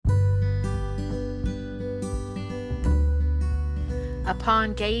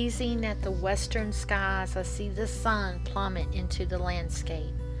Upon gazing at the western skies, I see the sun plummet into the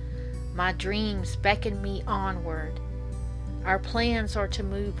landscape. My dreams beckon me onward. Our plans are to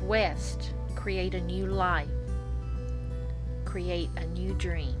move west, create a new life, create a new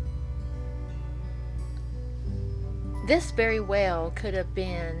dream. This very well could have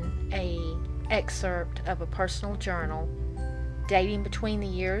been an excerpt of a personal journal dating between the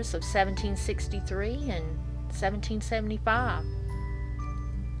years of 1763 and 1775.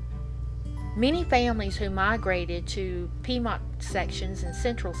 Many families who migrated to Piedmont sections and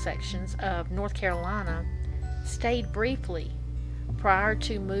central sections of North Carolina stayed briefly prior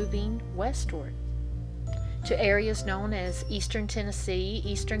to moving westward to areas known as Eastern Tennessee,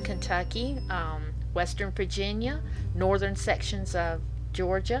 Eastern Kentucky, Western Virginia, northern sections of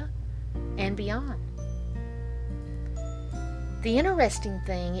Georgia, and beyond. The interesting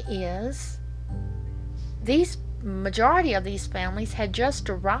thing is, these majority of these families had just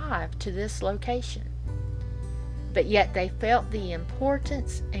arrived to this location, but yet they felt the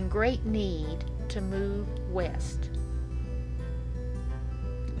importance and great need to move west.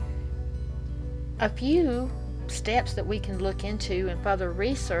 A few steps that we can look into and further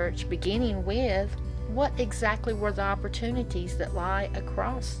research, beginning with what exactly were the opportunities that lie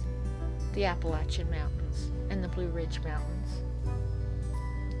across the Appalachian Mountains and the Blue Ridge Mountains.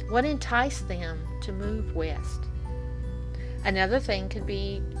 What enticed them to move west? Another thing could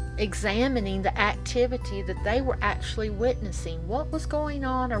be examining the activity that they were actually witnessing. What was going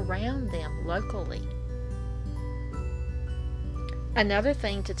on around them locally? Another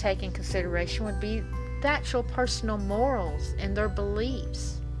thing to take in consideration would be the actual personal morals and their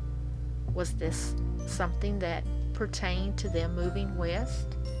beliefs. Was this something that pertained to them moving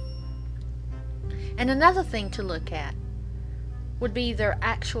west? And another thing to look at would be their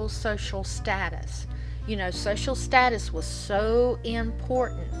actual social status. You know, social status was so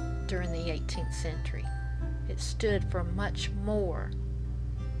important during the 18th century. It stood for much more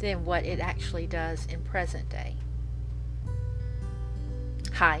than what it actually does in present day.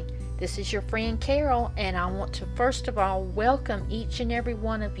 Hi, this is your friend Carol, and I want to first of all welcome each and every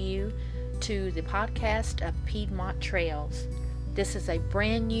one of you to the podcast of Piedmont Trails. This is a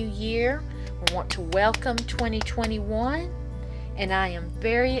brand new year. We want to welcome 2021. And I am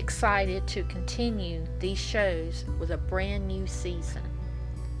very excited to continue these shows with a brand new season.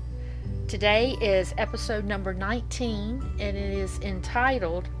 Today is episode number 19, and it is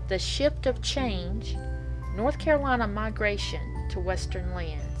entitled The Shift of Change, North Carolina Migration to Western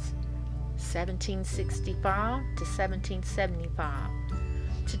Lands, 1765 to 1775.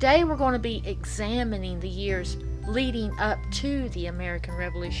 Today we're going to be examining the years leading up to the American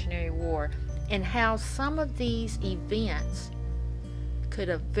Revolutionary War and how some of these events could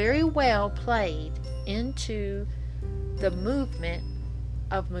have very well played into the movement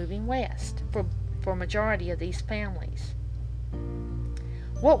of moving west for majority of these families.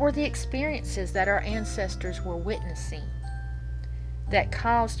 What were the experiences that our ancestors were witnessing that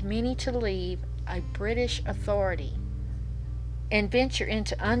caused many to leave a British authority and venture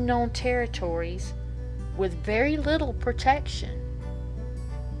into unknown territories with very little protection,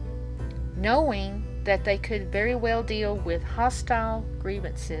 knowing that they could very well deal with hostile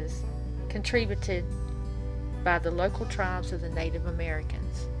grievances contributed by the local tribes of the Native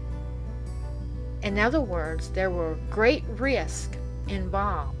Americans. In other words, there were great risks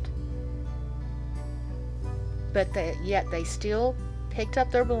involved, but yet they still picked up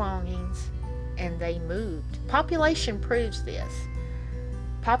their belongings and they moved. Population proves this.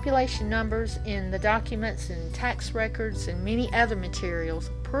 Population numbers in the documents and tax records and many other materials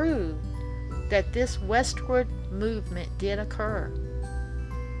prove that this westward movement did occur.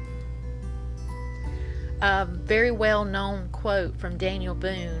 A very well-known quote from Daniel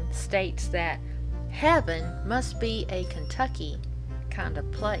Boone states that heaven must be a Kentucky kind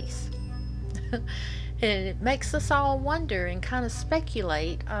of place. And it makes us all wonder and kind of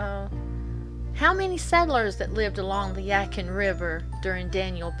speculate how many settlers that lived along the Yadkin River during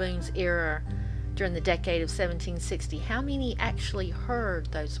Daniel Boone's era during the decade of 1760, how many actually heard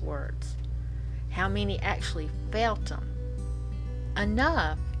those words? How many actually felt them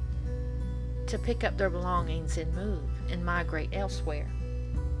enough to pick up their belongings and move and migrate elsewhere?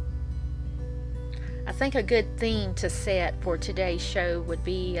 I think a good theme to set for today's show would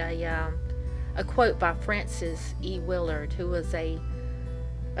be a quote by Frances E. Willard, who was a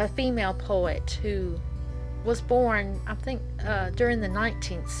female poet who was born, I think, during the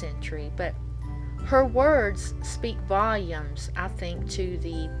 19th century, but her words speak volumes, I think, to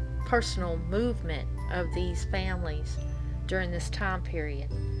the personal movement of these families during this time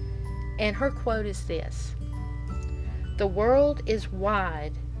period. And her quote is this: The world is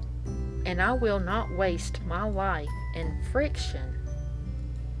wide, and I will not waste my life in friction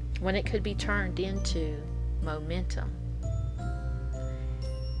when it could be turned into momentum.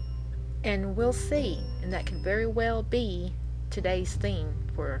 And we'll see, and that could very well be today's theme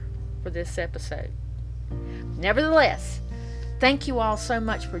for this episode. Nevertheless, thank you all so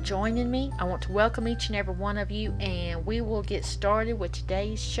much for joining me. I want to welcome each and every one of you, and we will get started with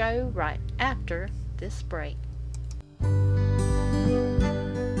today's show right after this break.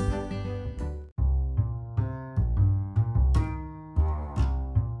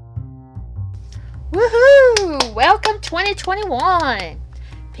 Woohoo! Welcome 2021!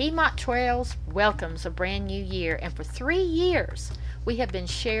 Piedmont Trails welcomes a brand new year, and for 3 years we have been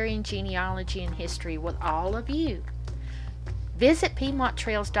sharing genealogy and history with all of you. Visit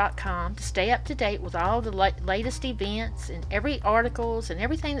PiedmontTrails.com to stay up to date with all the latest events and every articles and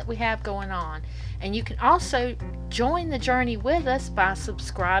everything that we have going on. And you can also join the journey with us by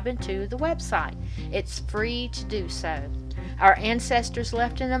subscribing to the website. It's free to do so. Our ancestors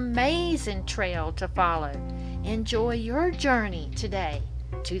left an amazing trail to follow. Enjoy your journey today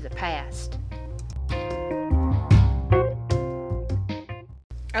to the past.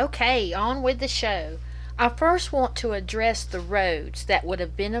 Okay, on with the show. I first want to address the roads that would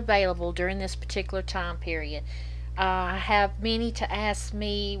have been available during this particular time period. I have many to ask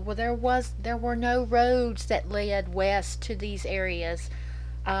me, well, there were no roads that led west to these areas,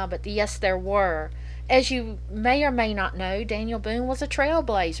 but yes, there were. As you may or may not know, Daniel Boone was a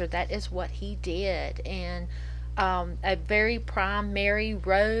trailblazer. That is what he did, and a very primary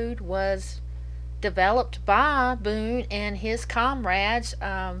road was developed by Boone and his comrades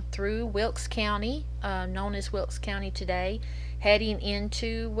through Wilkes County, known as Wilkes County today, heading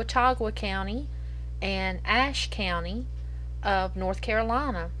into Watauga County and Ashe County of North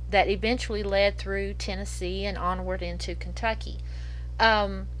Carolina, that eventually led through Tennessee and onward into Kentucky.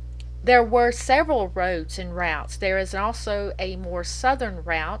 There were several roads and routes. There is also a more southern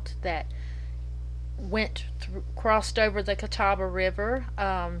route that crossed over the Catawba River,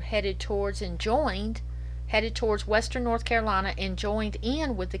 headed towards western North Carolina, and joined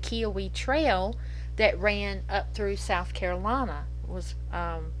in with the Kiowee Trail that ran up through South Carolina. It was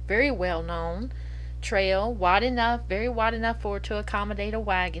very well known trail, very wide enough to accommodate a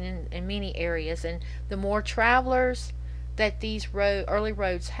wagon in many areas. And the more travelers that these early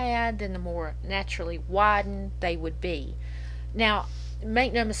roads had, then the more naturally widened they would be. Now,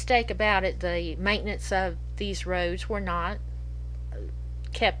 make no mistake about it, the maintenance of these roads were not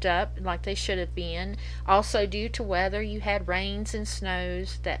kept up like they should have been. Also, due to weather, you had rains and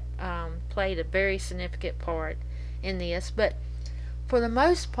snows that played a very significant part in this. But for the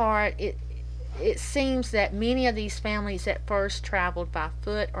most part, it seems that many of these families at first traveled by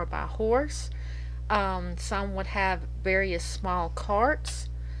foot or by horse. Some would have various small carts,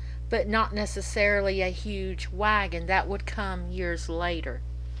 but not necessarily a huge wagon. That would come years later.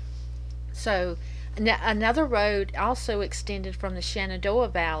 So another road also extended from the Shenandoah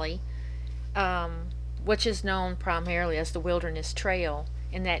Valley, which is known primarily as the Wilderness Trail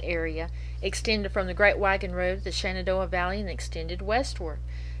in that area, extended from the Great Wagon Road, the Shenandoah Valley, and extended westward.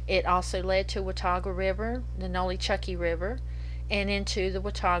 It also led to Watauga River, the Nolichucky River, and into the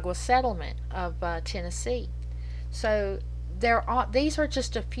Watauga settlement of Tennessee. So these are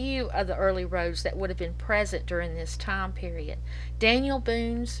just a few of the early roads that would have been present during this time period. Daniel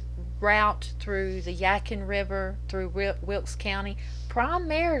Boone's route through the Yadkin River, through Wilkes County,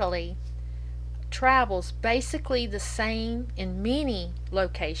 primarily travels basically the same in many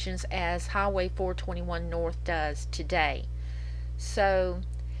locations as Highway 421 North does today. So,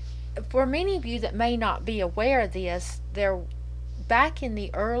 for many of you that may not be aware of this, back in the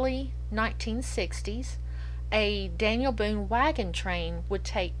early 1960s, a Daniel Boone wagon train would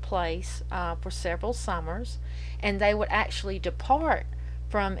take place for several summers, and they would actually depart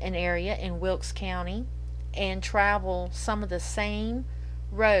from an area in Wilkes County and travel some of the same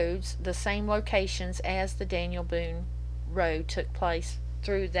roads, the same locations as the Daniel Boone Road took place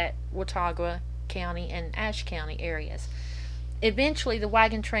through that Watauga County and Ashe County areas. Eventually, the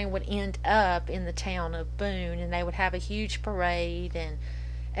wagon train would end up in the town of Boone, and they would have a huge parade,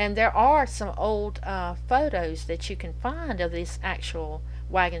 and there are some old photos that you can find of this actual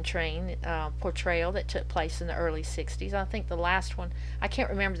wagon train portrayal that took place in the early 60s. I think the last one, I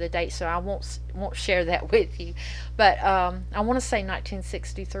can't remember the date, so I won't share that with you, but I want to say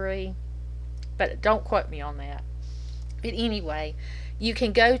 1963, but don't quote me on that. But anyway, you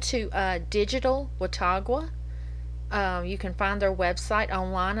can go to Digital Watauga. You can find their website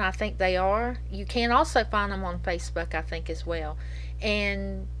online. I think they are. You can also find them on Facebook, I think, as well.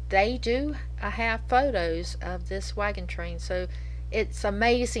 And they do have photos of this wagon train. So it's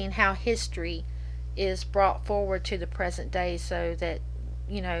amazing how history is brought forward to the present day, so that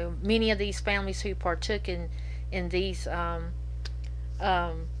many of these families who partook in these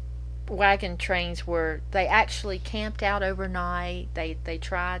wagon trains they actually camped out overnight. They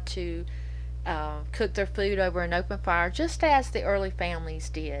tried to cook their food over an open fire, just as the early families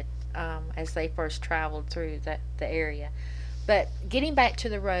did as they first traveled through the area. But getting back to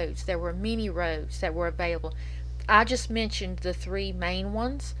the roads, there were many roads that were available. I just mentioned the three main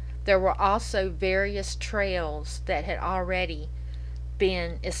ones. There were also various trails that had already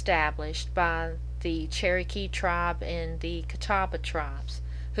been established by the Cherokee tribe and the Catawba tribes,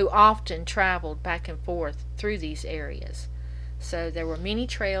 who often traveled back and forth through these areas. So there were many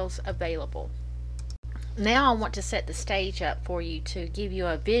trails available. Now I want to set the stage up for you to give you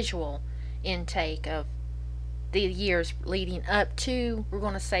a visual intake of the years leading up to, we're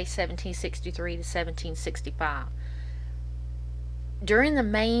going to say, 1763 to 1765. During the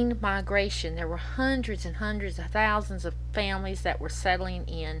main migration, there were hundreds and hundreds of thousands of families that were settling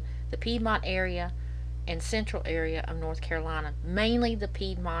in the Piedmont area and central area of North Carolina, mainly the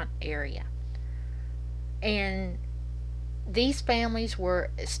Piedmont area. And these families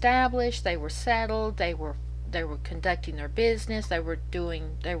were established, they were settled, they were conducting their business, they were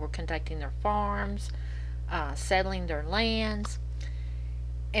conducting their farms, settling their lands.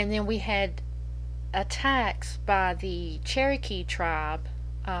 And then we had attacks by the Cherokee tribe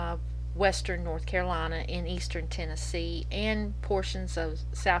of western North Carolina and eastern Tennessee and portions of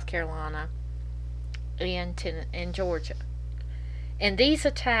South Carolina and Georgia. And these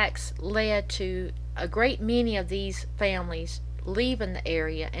attacks led to a great many of these families leaving the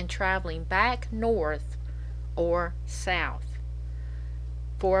area and traveling back north or south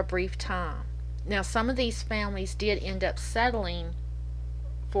for a brief time. Now, some of these families did end up settling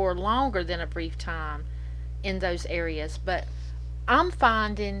for longer than a brief time in those areas, but I'm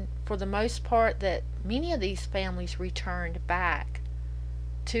finding for the most part that many of these families returned back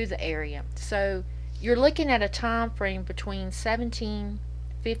to the area. So you're looking at a time frame between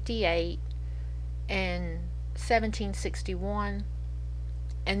 1758 and 1761,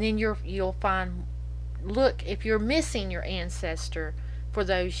 and then you'll find, look, if you're missing your ancestor for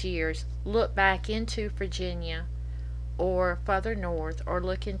those years, look back into Virginia or further north, or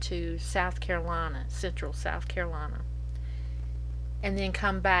look into South Carolina, central South Carolina, and then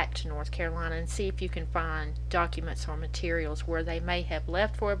come back to North Carolina and see if you can find documents or materials where they may have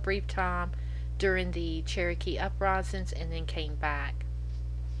left for a brief time during the Cherokee uprisings and then came back.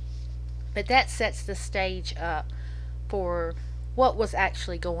 But that sets the stage up for what was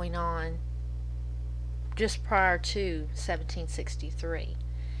actually going on just prior to 1763.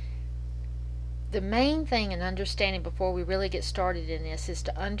 The main thing in understanding before we really get started in this is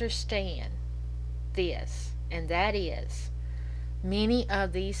to understand this, and that is, many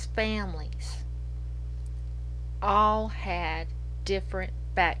of these families all had different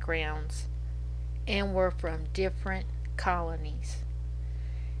backgrounds and were from different colonies.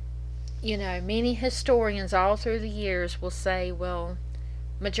 Many historians all through the years will say, well,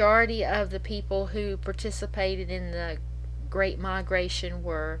 majority of the people who participated in the Great Migration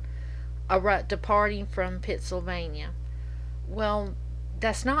were departing from Pennsylvania. Well,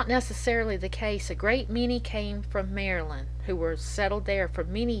 that's not necessarily the case. A great many came from Maryland, who were settled there for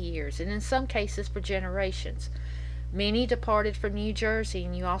many years, and in some cases for generations. Many departed from New Jersey,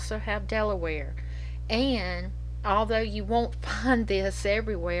 and you also have Delaware. And although you won't find this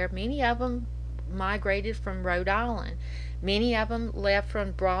everywhere, many of them migrated from Rhode Island. Many of them left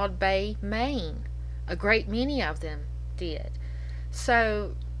from Broad Bay, Maine. A great many of them did.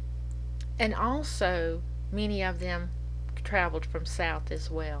 So, and also many of them traveled from south as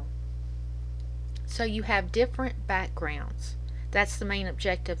well. So you have different backgrounds. That's the main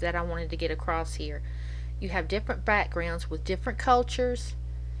objective that I wanted to get across here. You have different backgrounds with different cultures,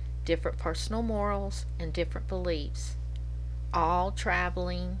 different personal morals, and different beliefs, all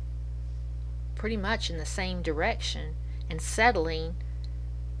traveling pretty much in the same direction and settling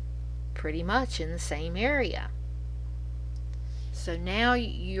pretty much in the same area. So now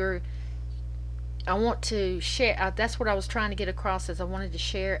I want to share, that's what I was trying to get across, is I wanted to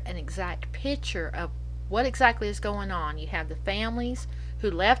share an exact picture of what exactly is going on. You have the families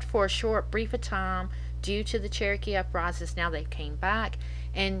who left for a short, brief time due to the Cherokee uprisings. Now they came back,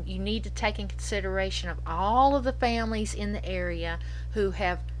 and you need to take in consideration of all of the families in the area who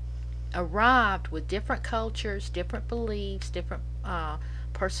have arrived with different cultures, different beliefs, different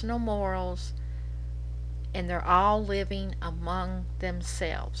personal morals, and they're all living among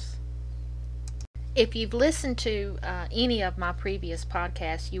themselves. If you've listened to any of my previous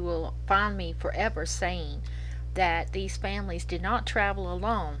podcasts, you will find me forever saying that these families did not travel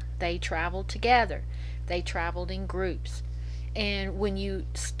alone. They traveled together. They traveled in groups. And when you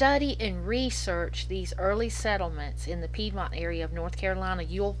study and research these early settlements in the Piedmont area of North Carolina,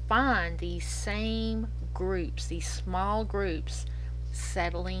 you'll find these same groups, these small groups,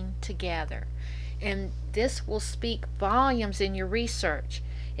 settling together. And this will speak volumes in your research.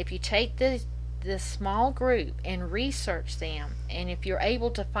 If you take this small group and research them, and if you're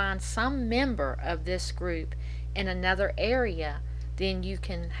able to find some member of this group in another area, then you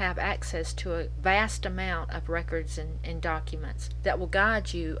can have access to a vast amount of records and documents that will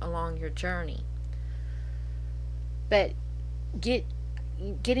guide you along your journey. But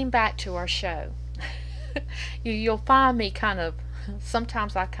getting back to our show, you'll find me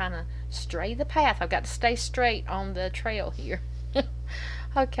sometimes I kind of stray the path. I've got to stay straight on the trail here.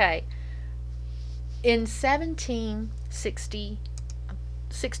 Okay. In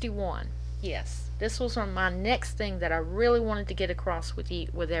 1761, yes, this was on my next thing that I really wanted to get across with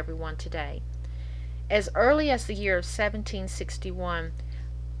everyone today. As early as the year of 1761,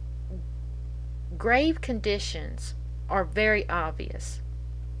 grave conditions are very obvious,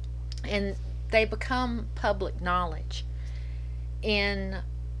 and they become public knowledge in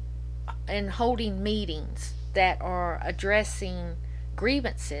holding meetings that are addressing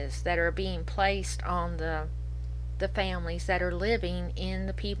grievances that are being placed on the families that are living in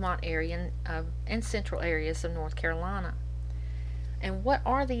the Piedmont area and central areas of North Carolina. And what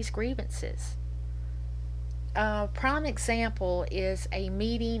are these grievances? A prime example is a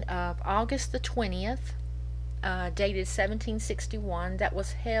meeting of August the 20th, dated 1761, that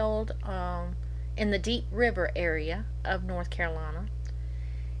was held in the Deep River area of North Carolina.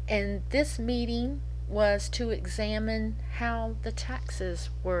 And this meeting was to examine how the taxes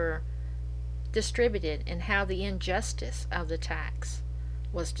were distributed and how the injustice of the tax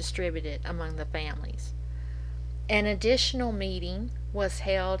was distributed among the families. An additional meeting was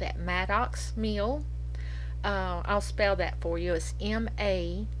held at Maddox Mill. I'll spell that for you. It's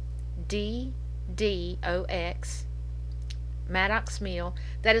Maddox, Maddox Mill.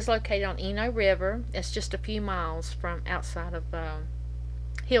 That is located on Eno River. It's just a few miles from outside of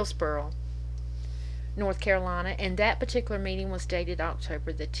Hillsborough, North Carolina, and that particular meeting was dated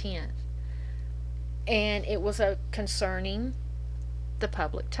October the 10th. And it was concerning the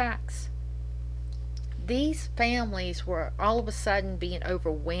public tax. These families were all of a sudden being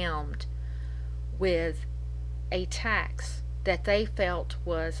overwhelmed with a tax that they felt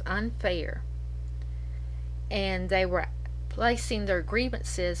was unfair, and they were placing their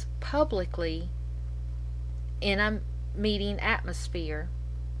grievances publicly in a meeting atmosphere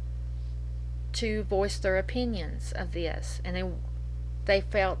to voice their opinions of this, and they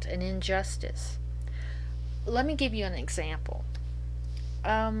felt an injustice. Let me give you an example.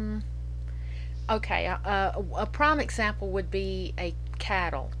 A prime example would be a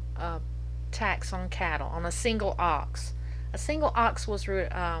tax on cattle, on a single ox. A single ox was,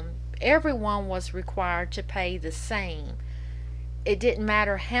 everyone was required to pay the same. It didn't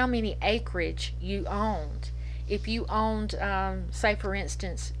matter how many acreage you owned. If you owned, say for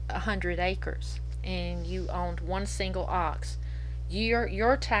instance, 100 acres, and you owned one single ox,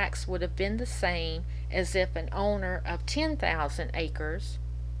 your tax would have been the same as if an owner of 10,000 acres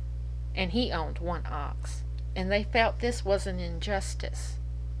and he owned one ox. And they felt this was an injustice.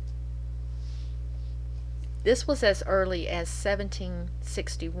 This was as early as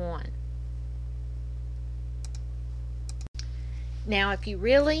 1761. Now, if you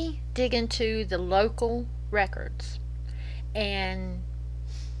really dig into the local records, and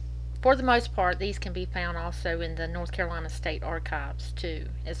for the most part these can be found also in the North Carolina State Archives too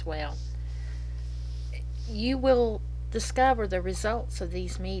as well, you will discover the results of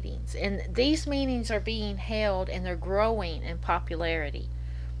these meetings. And these meetings are being held and they're growing in popularity.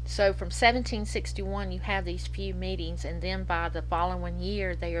 So from 1761 you have these few meetings, and then by the following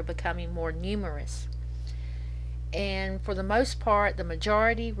year they are becoming more numerous. And for the most part, the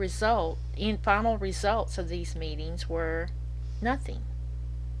majority final results of these meetings were nothing.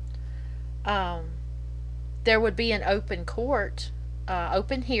 There would be an open court,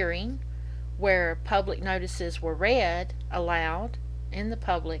 open hearing, where public notices were read aloud in the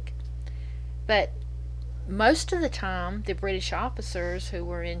public. But most of the time, the British officers who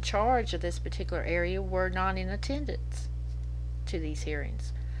were in charge of this particular area were not in attendance to these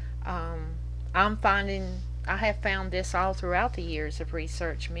hearings. I have found this all throughout the years of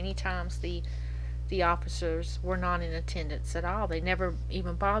research. Many times the officers were not in attendance at all. They never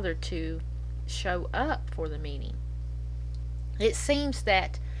even bothered to show up for the meeting. It seems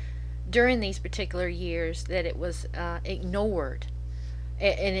that during these particular years that it was ignored.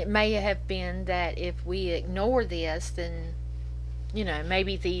 And it may have been that if we ignore this, then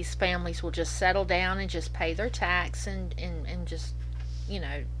maybe these families will just settle down and just pay their tax and just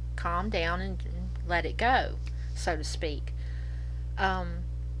calm down and let it go, so to speak.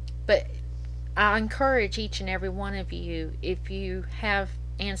 But I encourage each and every one of you, if you have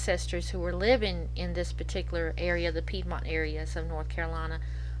ancestors who are living in this particular area, the Piedmont areas of North Carolina,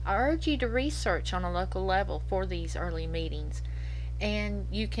 I urge you to research on a local level for these early meetings. And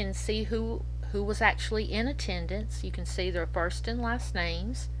you can see who was actually in attendance. You can see their first and last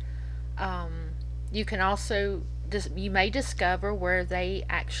names. You can also, you may discover where they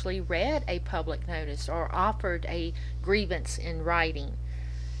actually read a public notice or offered a grievance in writing,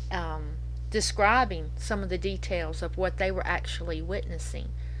 describing some of the details of what they were actually witnessing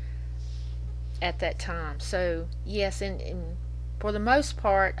at that time. So yes, and for the most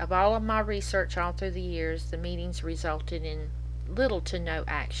part of all of my research all through the years, the meetings resulted in little to no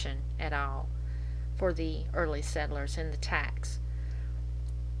action at all for the early settlers and the tax.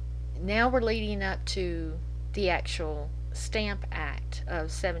 Now we're leading up to the actual Stamp Act of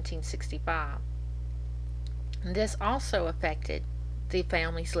 1765. And this also affected the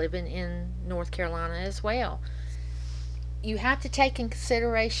families living in North Carolina as well. You have to take in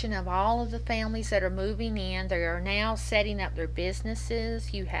consideration of all of the families that are moving in. They are now setting up their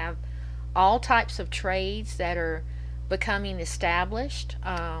businesses. You have all types of trades that are becoming established.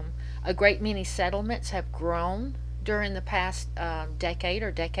 A great many settlements have grown during the past decade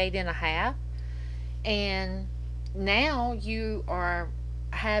or decade and a half. And now you are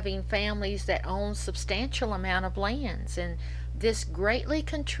having families that own substantial amount of lands, and this greatly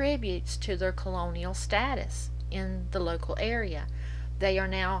contributes to their colonial status in the local area. They are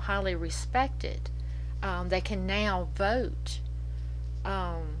now highly respected. They can now vote.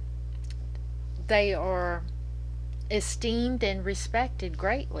 They are esteemed and respected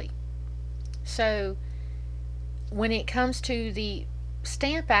greatly. So when it comes to the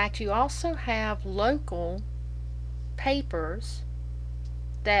Stamp Act, you also have local papers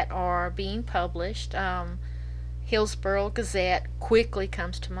that are being published. Hillsborough Gazette quickly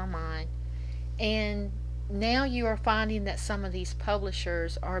comes to my mind. And now you are finding that some of these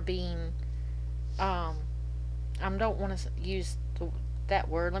publishers are being, I don't want to use that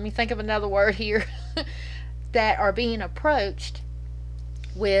word, let me think of another word here, that are being approached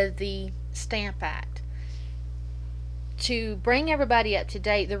with the Stamp Act. To bring everybody up to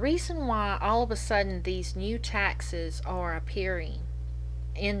date, the reason why all of a sudden these new taxes are appearing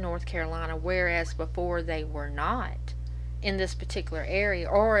in North Carolina, whereas before they were not in this particular area,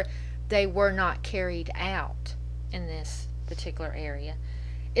 or they were not carried out in this particular area,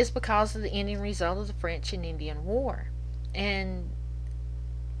 is because of the ending result of the French and Indian War. And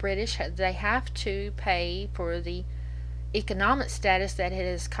British, they have to pay for the economic status that it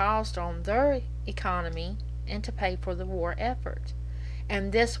has caused on their economy and to pay for the war effort.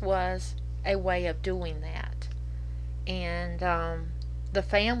 And this was a way of doing that. And the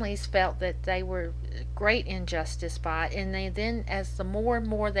families felt that they were great injustice by it, and they then, as the more and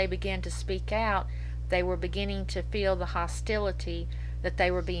more they began to speak out, they were beginning to feel the hostility that they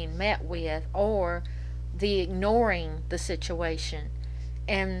were being met with, or the ignoring the situation.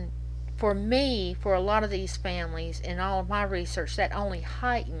 And for me, for a lot of these families, in all of my research, that only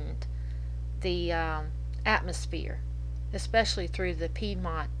heightened the atmosphere, especially through the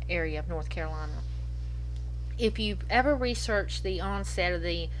Piedmont area of North Carolina. If you've ever researched the onset of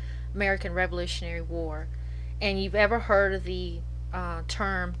the American Revolutionary War, and you've ever heard of the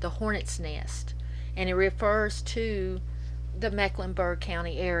term the hornet's nest, and it refers to the Mecklenburg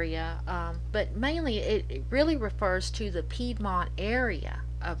County area, but mainly it really refers to the Piedmont area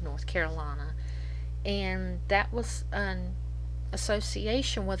of North Carolina, and that was an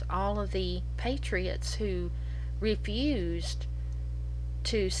association with all of the patriots who refused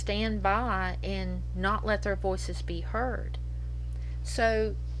to stand by and not let their voices be heard.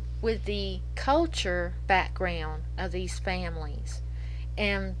 So with the culture background of these families,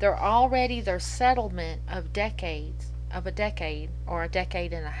 and their settlement of a decade or a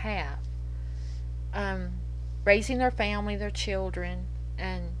decade and a half, raising their family, their children,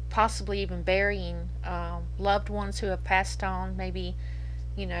 and possibly even burying loved ones who have passed on, maybe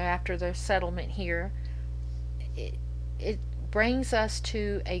after their settlement here, it brings us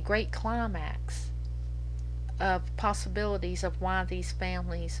to a great climax of possibilities of why these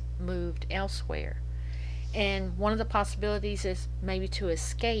families moved elsewhere. And one of the possibilities is maybe to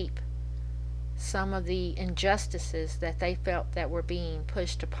escape some of the injustices that they felt that were being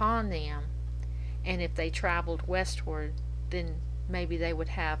pushed upon them, and if they traveled westward, then maybe they would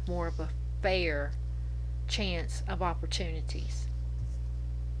have more of a fair chance of opportunities.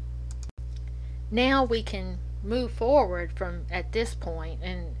 Now we can move forward from at this point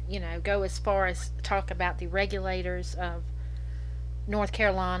and go as far as talk about the regulators of North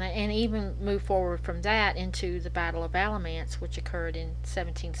Carolina, and even move forward from that into the Battle of Alamance, which occurred in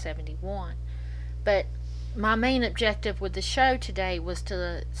 1771. But my main objective with the show today was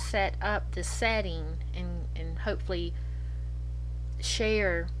to set up the setting and hopefully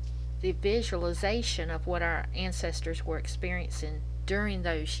share the visualization of what our ancestors were experiencing during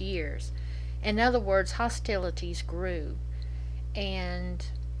those years. In other words, hostilities grew, and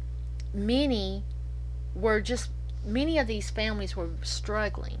many of these families were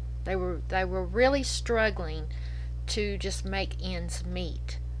struggling. They were really struggling to just make ends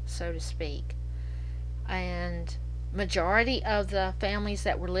meet, so to speak. And majority of the families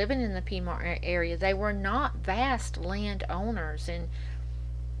that were living in the Piedmont area, they were not vast landowners, and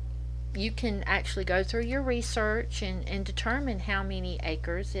you can actually go through your research and determine how many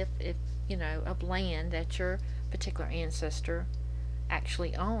acres, if of land that your particular ancestor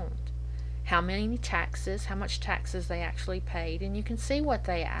actually owned. How much taxes they actually paid, and you can see what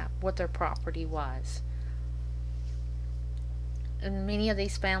their property was. And many of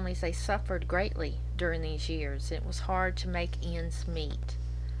these families, they suffered greatly during these years. It was hard to make ends meet.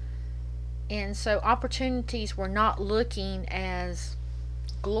 And so opportunities were not looking as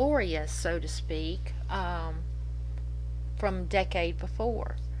glorious, so to speak, from a decade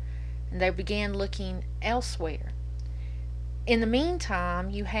before. And they began looking elsewhere. In the meantime,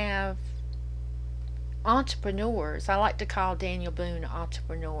 you have entrepreneurs. I like to call Daniel Boone an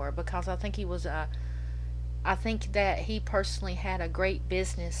entrepreneur because I think that he personally had a great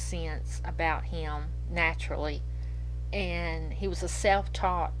business sense about him naturally, and he was a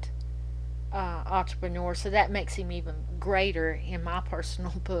self-taught entrepreneur, so that makes him even greater in my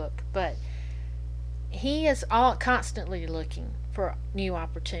personal book. But he is constantly looking for new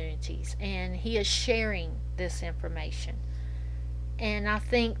opportunities, and he is sharing this information. And I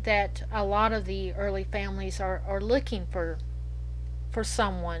think that a lot of the early families are looking for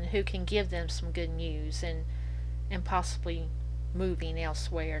someone who can give them some good news and possibly moving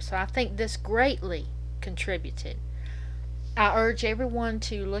elsewhere. So I think this greatly contributed. I urge everyone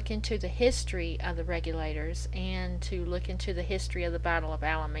to look into the history of the regulators and to look into the history of the Battle of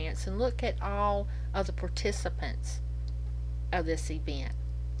Alamance and look at all of the participants of this event.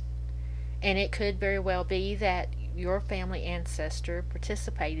 And it could very well be that your family ancestor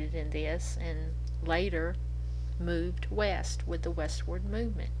participated in this and later moved west with the westward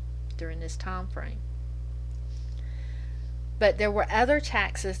movement during this time frame. But there were other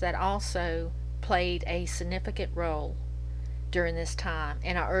taxes that also played a significant role during this time,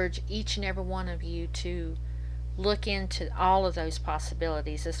 and I urge each and every one of you to look into all of those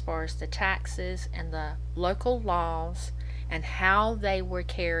possibilities as far as the taxes and the local laws and how they were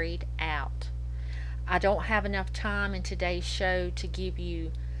carried out. I don't have enough time in today's show to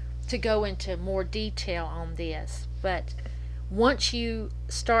go into more detail on this, but once you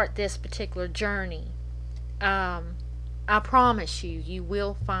start this particular journey, I promise you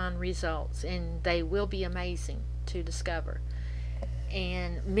will find results, and they will be amazing to discover.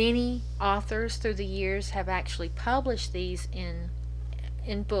 And many authors through the years have actually published these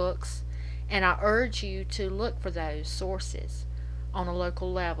in books, and I urge you to look for those sources on a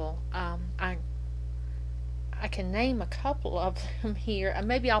local level. I can name a couple of them here, and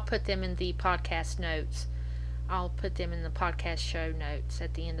maybe I'll put them in the podcast notes. I'll put them in the podcast show notes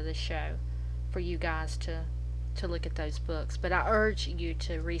at the end of the show for you guys to look at those books. But I urge you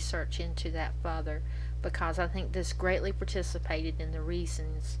to research into that further, because I think this greatly participated in the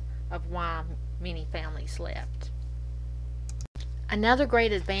reasons of why many families left. Another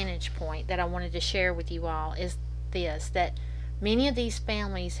great advantage point that I wanted to share with you all is this, that many of these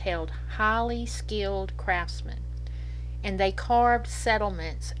families held highly skilled craftsmen, and they carved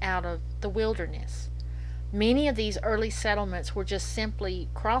settlements out of the wilderness. Many of these early settlements were just simply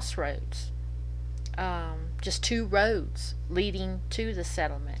crossroads, just two roads leading to the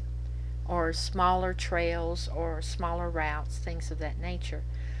settlement, or smaller trails or smaller routes, things of that nature.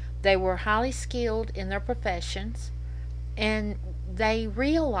 They were highly skilled in their professions, and they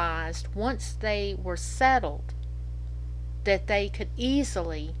realized once they were settled that they could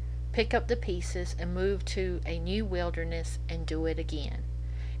easily pick up the pieces and move to a new wilderness and do it again.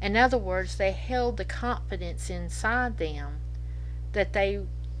 In other words, they held the confidence inside them that they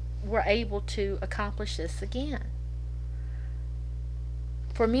were able to accomplish this again.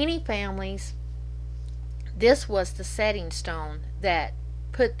 For many families, this was the setting stone that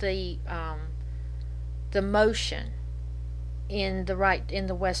put the motion in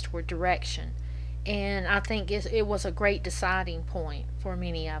the westward direction. And I think it was a great deciding point for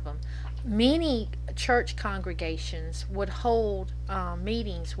many of them. Many church congregations would hold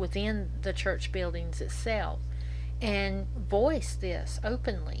meetings within the church buildings itself and voice this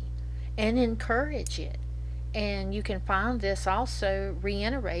openly and encourage it. And you can find this also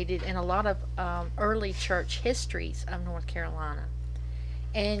reiterated in a lot of early church histories of North Carolina.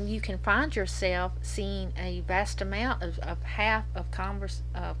 And you can find yourself seeing a vast amount of half of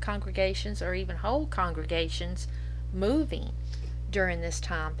congregations or even whole congregations moving during this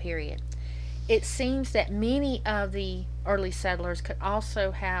time period. It seems that many of the early settlers could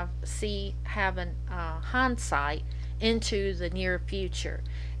also have an hindsight into the near future.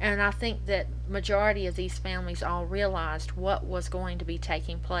 And I think that majority of these families all realized what was going to be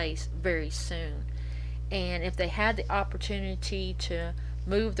taking place very soon. And if they had the opportunity to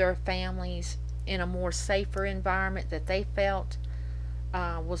move their families in a more safer environment that they felt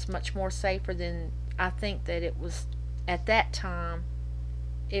was much more safer, then I think that it was, at that time,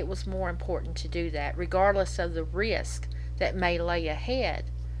 it was more important to do that, regardless of the risk that may lay ahead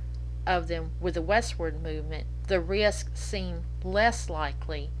of them with the westward movement. The risk seemed less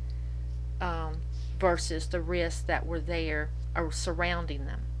likely versus the risks that were there or surrounding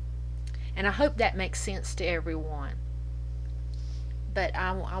them. And I hope that makes sense to everyone. But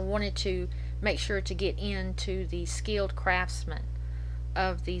I wanted to make sure to get into the skilled craftsmen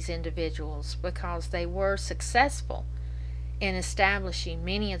of these individuals, because they were successful in establishing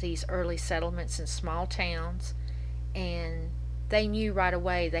many of these early settlements in small towns, and they knew right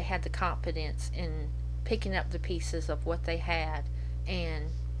away they had the confidence in picking up the pieces of what they had and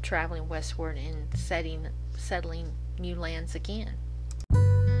traveling westward and settling new lands again.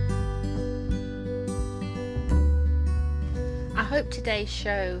 I hope today's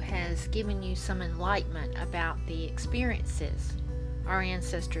show has given you some enlightenment about the experiences our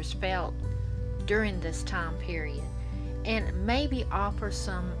ancestors felt during this time period, and maybe offer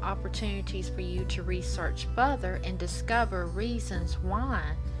some opportunities for you to research further and discover reasons why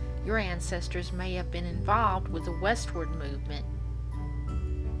your ancestors may have been involved with the westward movement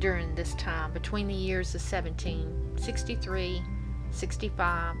during this time between the years of 1763,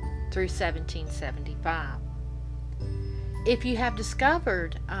 65 through 1775. If you have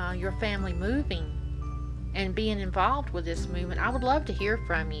discovered your family moving and being involved with this movement, I would love to hear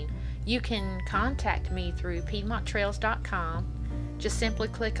from you. You can contact me through PiedmontTrails.com. Just simply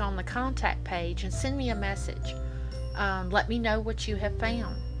click on the contact page and send me a message. Let me know what you have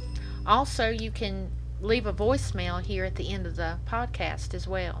found. Also, you can leave a voicemail here at the end of the podcast as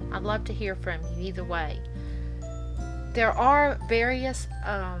well. I'd love to hear from you either way. There are various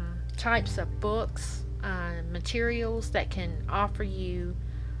types of books, materials that can offer you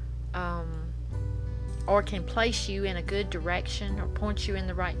or can place you in a good direction or point you in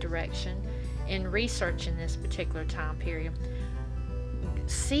the right direction in researching this particular time period.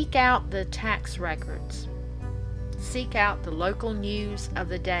 Seek out the tax records. Seek out the local news of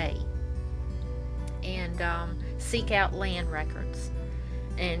the day. And seek out land records.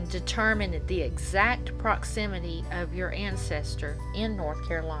 And determine the exact proximity of your ancestor in North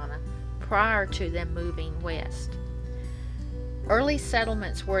Carolina prior to them moving west. Early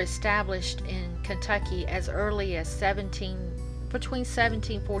settlements were established in Kentucky as early as between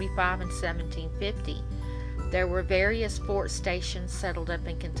 1745 and 1750. There were various fort stations settled up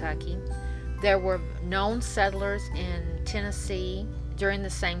in Kentucky. There were known settlers in Tennessee during the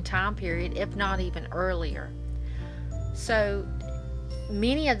same time period, if not even earlier. So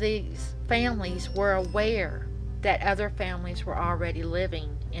many of these families were aware that other families were already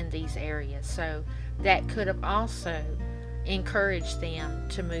living in these areas, so that could have also encouraged them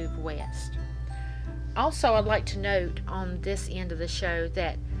to move west. Also, I'd like to note on this end of the show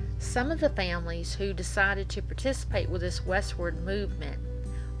that some of the families who decided to participate with this westward movement,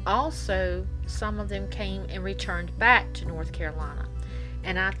 also some of them came and returned back to North Carolina.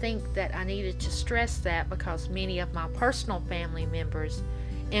 And I think that I needed to stress that because many of my personal family members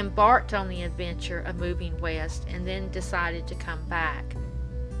embarked on the adventure of moving west and then decided to come back.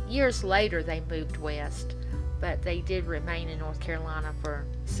 Years later they moved west, but they did remain in North Carolina for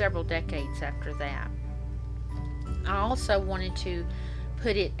several decades after that. I also wanted to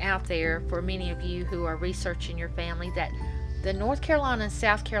put it out there for many of you who are researching your family that the North Carolina and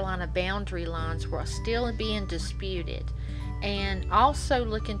South Carolina boundary lines were still being disputed. And also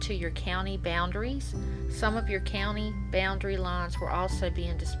look into your county boundaries. Some of your county boundary lines were also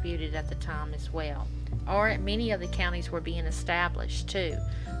being disputed at the time as well. Or many of the counties were being established too.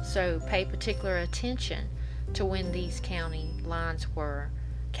 So pay particular attention to when these county lines were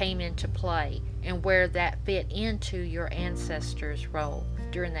came into play and where that fit into your ancestors' role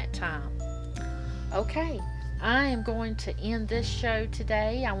during that time. Okay, I am going to end this show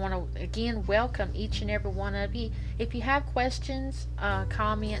today. I want to again welcome each and every one of you. If you have questions,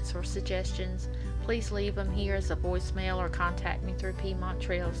 comments, or suggestions, please leave them here as a voicemail or contact me through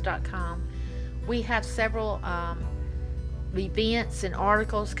PiedmontTrails.com. We have several events and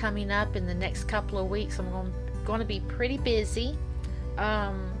articles coming up in the next couple of weeks. I'm going to be pretty busy,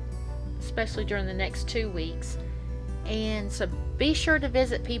 especially during the next 2 weeks. And so be sure to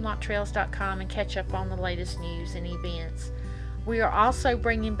visit PiedmontTrails.com and catch up on the latest news and events. We are also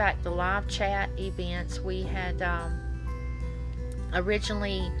bringing back the live chat events. We had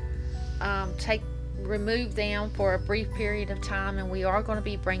originally removed them for a brief period of time, and we are going to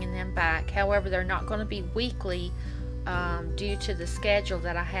be bringing them back. However, they're not going to be weekly due to the schedule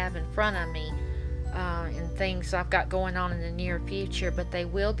that I have in front of me and things I've got going on in the near future, but they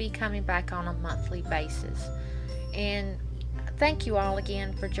will be coming back on a monthly basis. And thank you all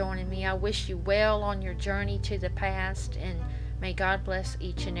again for joining me. I wish you well on your journey to the past, and may God bless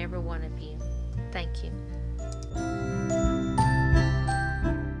each and every one of you. Thank you.